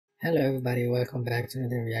Hello everybody, welcome back to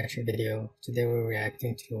another reaction video. Today we're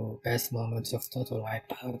reacting to best moments of Total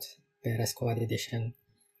Wipeout, Beta Squad Edition.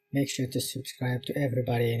 Make sure to subscribe to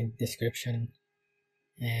everybody in the description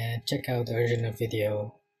and check out the original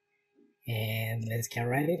video. And let's get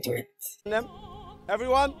right into it.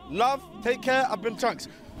 Everyone, love, take care, I've been Chunks.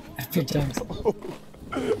 I've been Chunks.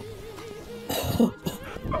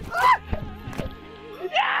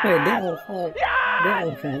 Wait, they all fall. They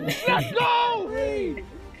all fell. Let's go! 3,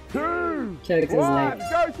 2, Chunks 1, is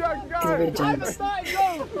go Chunks, go! it's been Chunks. Go!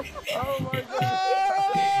 Oh my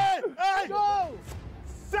god! Hey! Go!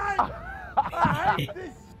 Say! I hate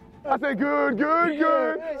this! I say good, good,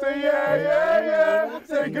 good. Say yeah, yeah, yeah.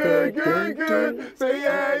 Say good, good, good. Say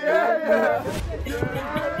yeah, yeah,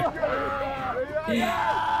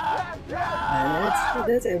 yeah.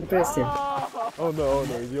 That's impressive. Oh no,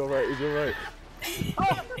 he's alright, he's alright.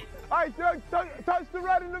 Hey, touch the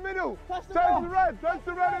red in the middle. Touch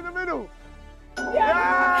the red in the middle.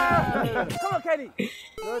 Yeah! Come on, Kenny. Yes,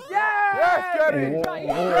 yes Kenny.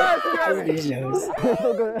 Yes, Kenny. These shows.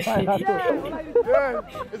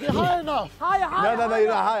 Is it high enough? Higher. No, you're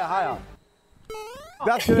not higher.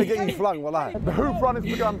 That's gonna get you flung, wallahi. The hoop run is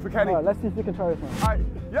begun for Kenny. Right, let's see if we can try this one. Right.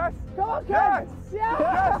 Yes. Come on, Ken.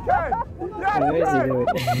 Yes, Ken. Yes, Ken.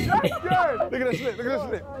 Yes, Ken. Look at the slip. Yes.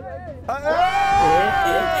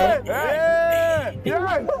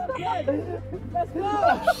 Let's go.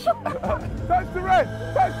 Touch the red.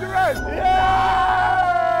 Yeah.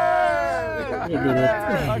 You did it.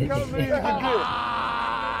 I can't believe you can do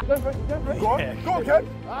it. Go on, Ken. Go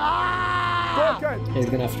on, Ken. He's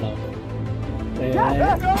gonna flop.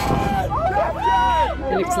 Yes,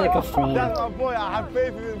 It looks like a frog. That's my boy. I had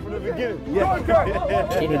faith in him from the beginning. Yeah.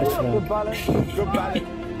 He did a frog. Good balance. Good balance.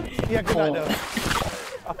 Yeah, good night,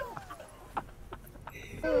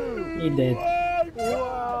 He did.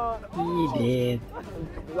 What? He did.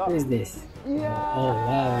 Who is this? Yeah. Oh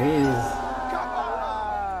wow, he is. Come on.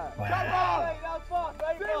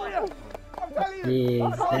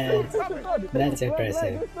 Yes, that's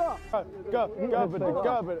impressive. Go.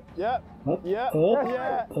 Yeah. Oh, Yeah. oh,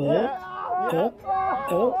 Yeah. oh,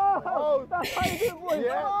 oh, Oh, that's how you do it, boy.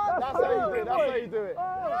 Yeah. That's how you do it.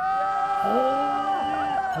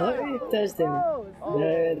 oh, he touched him.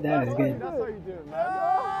 That was good. That's how you do it, man.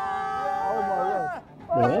 Oh my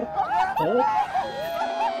Oh, oh.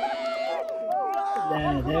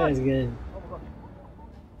 That was good.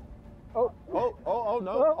 Oh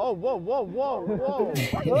no. Oh,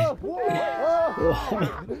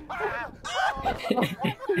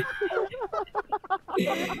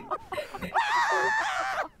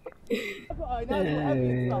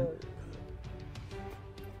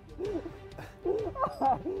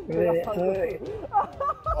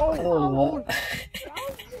 whoa.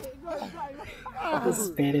 Oh, he's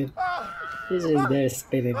spinning. He's just there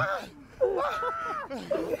spinning.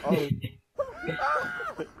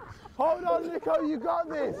 Hold on, Nico, you got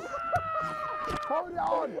this. Hold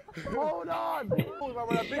on.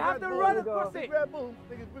 You have to run across it.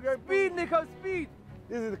 Speed, Nico, speed.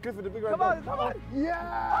 This is the cliff of the big red ball. Come on.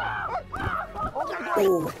 Yeah. Oh my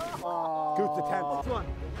God. Oh, Good to 10. This one.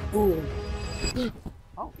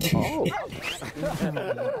 oh.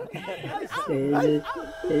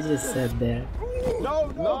 He just sat there. No,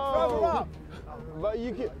 further up. But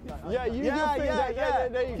you can, yeah,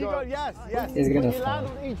 there you go. Yes. He's gonna you fall. land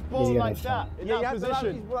on each ball like that, in that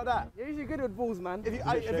position. Like that. You're usually good with balls, man. If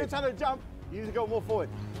you're trying to jump, you usually go more forward.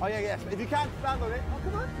 Oh yeah. If you can't stand on it,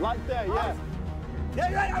 come on. Like there, yeah.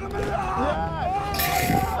 Yeah.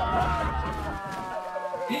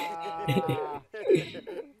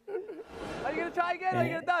 Are you gonna try again? Or are you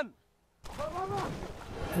gonna done?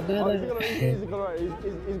 Another. He's gonna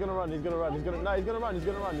run.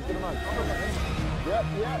 Yep.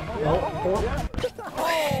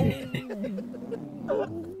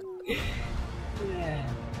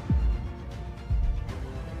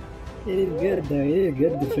 He did good though, he did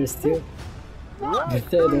good the first two. The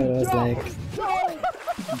third one was like...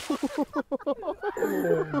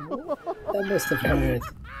 that must have hurt.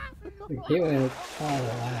 Like he went... oh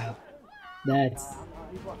wow. That's...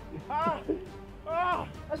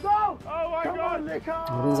 Let's go! Oh my God, Nico!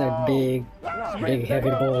 those are big heavy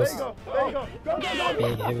balls. There you go. Go.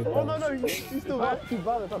 Big heavy balls. Oh no, he's still got two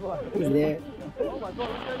balance. Who's there? Oh my God,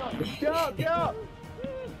 what's going on? Get up!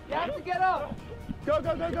 You have to get up. Go!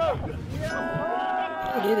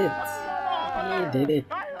 He did it.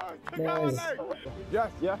 That was... Yes.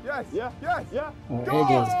 oh,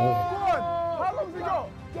 AJ's over. How long has he got?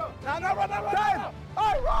 Now, run!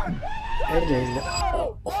 Hey, run! AJ's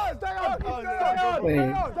Oh, stay on!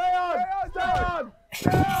 Wait. Stay on!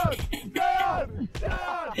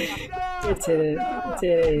 It's his Ah,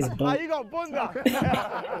 butt. you got bunda. Hey,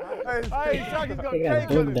 Sharky's got He got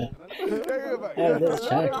cake on it. bunda. Oh, that's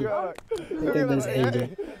Sharky. I think that's AJ.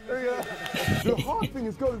 The hard thing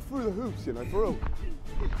is going through the hoops, you know, for real.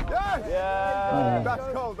 Yes! Yeah. That's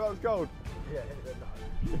cold, that was cold.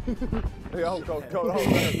 Yeah, hold cold, hold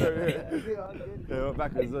yeah,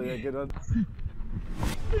 backwards, yeah, good one.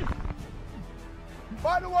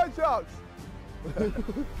 Find the white sharks!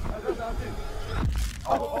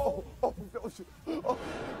 Oh,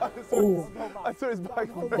 I saw his back.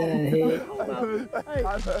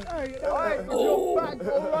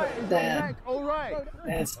 Hey, all right.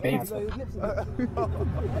 That's painful.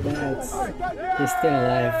 He's still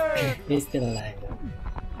alive. He's still alive.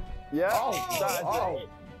 Yeah,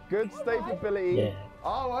 good stability. Yeah.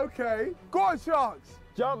 Oh, okay. Go on, Sharks.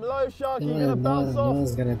 Jump low, Sharky. You're No, gonna bounce no off.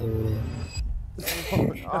 one's gonna do it.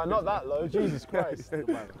 Not that low. Jesus Christ.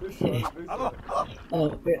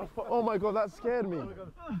 Oh, wait. Oh my God, that scared me.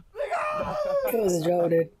 Close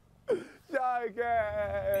Jordan.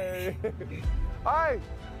 Sharky. Hey,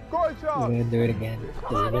 go on, He's Sharks. gonna do it again. Is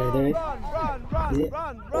he gonna do it? Is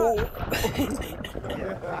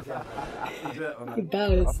it? He I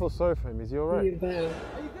bounced. feel sorry for him. Is he He alright? bounced.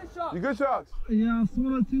 You good, Sharks? Yeah, I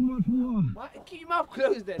swallowed too much water. Keep your mouth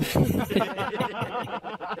closed then.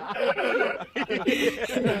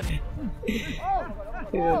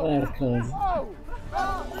 He was close. Oh!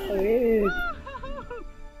 Oh, yeah.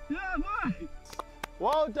 Yeah, boy.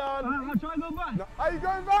 Well done. I'll try to go back. No, are you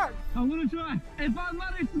going back? I'm gonna try. If I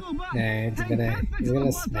manage to go back, Nah, he's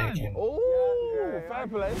gonna smack him. Oh, fair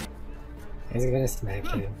play. He's gonna smack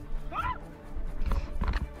him.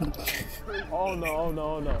 Oh no, oh no,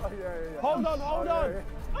 oh no. Hold on, hold on.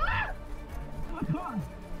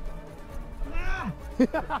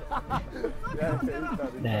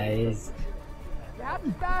 Nice. You have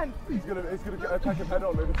to stand. He's gonna attack him head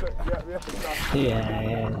on. Yeah.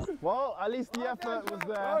 Yeah. Well, at least the effort was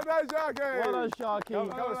there. Well done, Sharky. Well done, Sharky.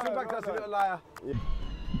 Come on, swim back, that's a little liar.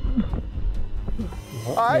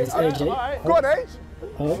 Alright, AJ. go on, H.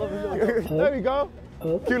 Oh. There we go.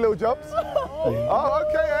 Oh. Cute little jumps. Oh,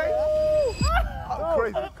 okay, H. Oh,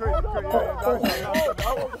 crazy.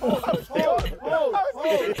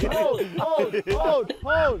 Hold.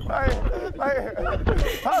 Hey.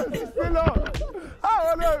 How is he still on?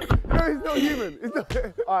 How? No, he's not human.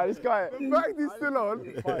 Alright, this guy. The fact he's still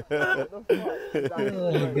on. Oh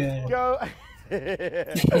my God. Go.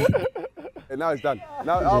 And now he's done.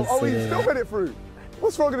 Now, he still made it through.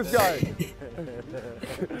 What's wrong with this guy?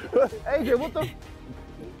 AJ, what the?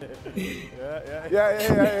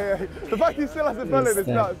 Yeah. The fact he still hasn't fell in is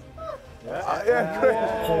nuts.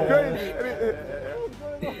 Crazy.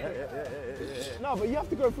 No, but you have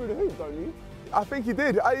to go through the hoop, don't you? I think he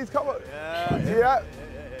did. He's come up. Yeah.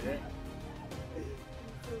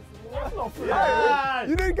 That's not through the hoop.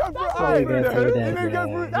 You didn't go through the hoop. You didn't go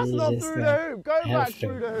through. That's not through the hoop. Go back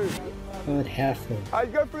through the hoop. I would have to.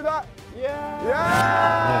 You go through that? Yeah.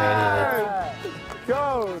 No,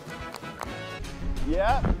 Go.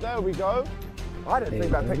 Yeah, there we go. I don't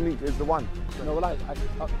think that technique is the one. No, well,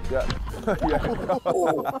 yeah.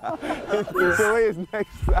 It's the way his neck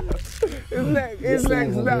snaps. His neck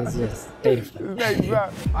snaps. His neck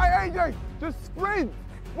snaps. Hey, AJ, just sprint.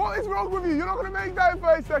 What is wrong with you? You're not going to make that in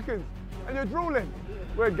 30 seconds. And you're drooling.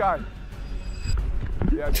 Weird guy.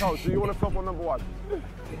 Yeah, coach, so you want to flop on number one?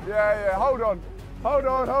 Yeah, hold on. That's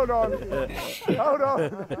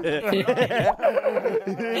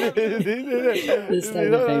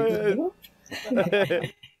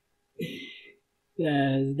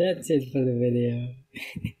it for the video.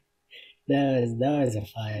 that was a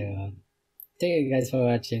fire one. Thank you guys for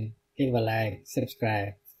watching. Give a like,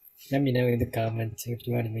 subscribe. Let me know in the comments if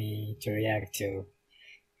you want me to react to.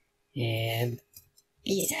 And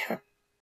peace out.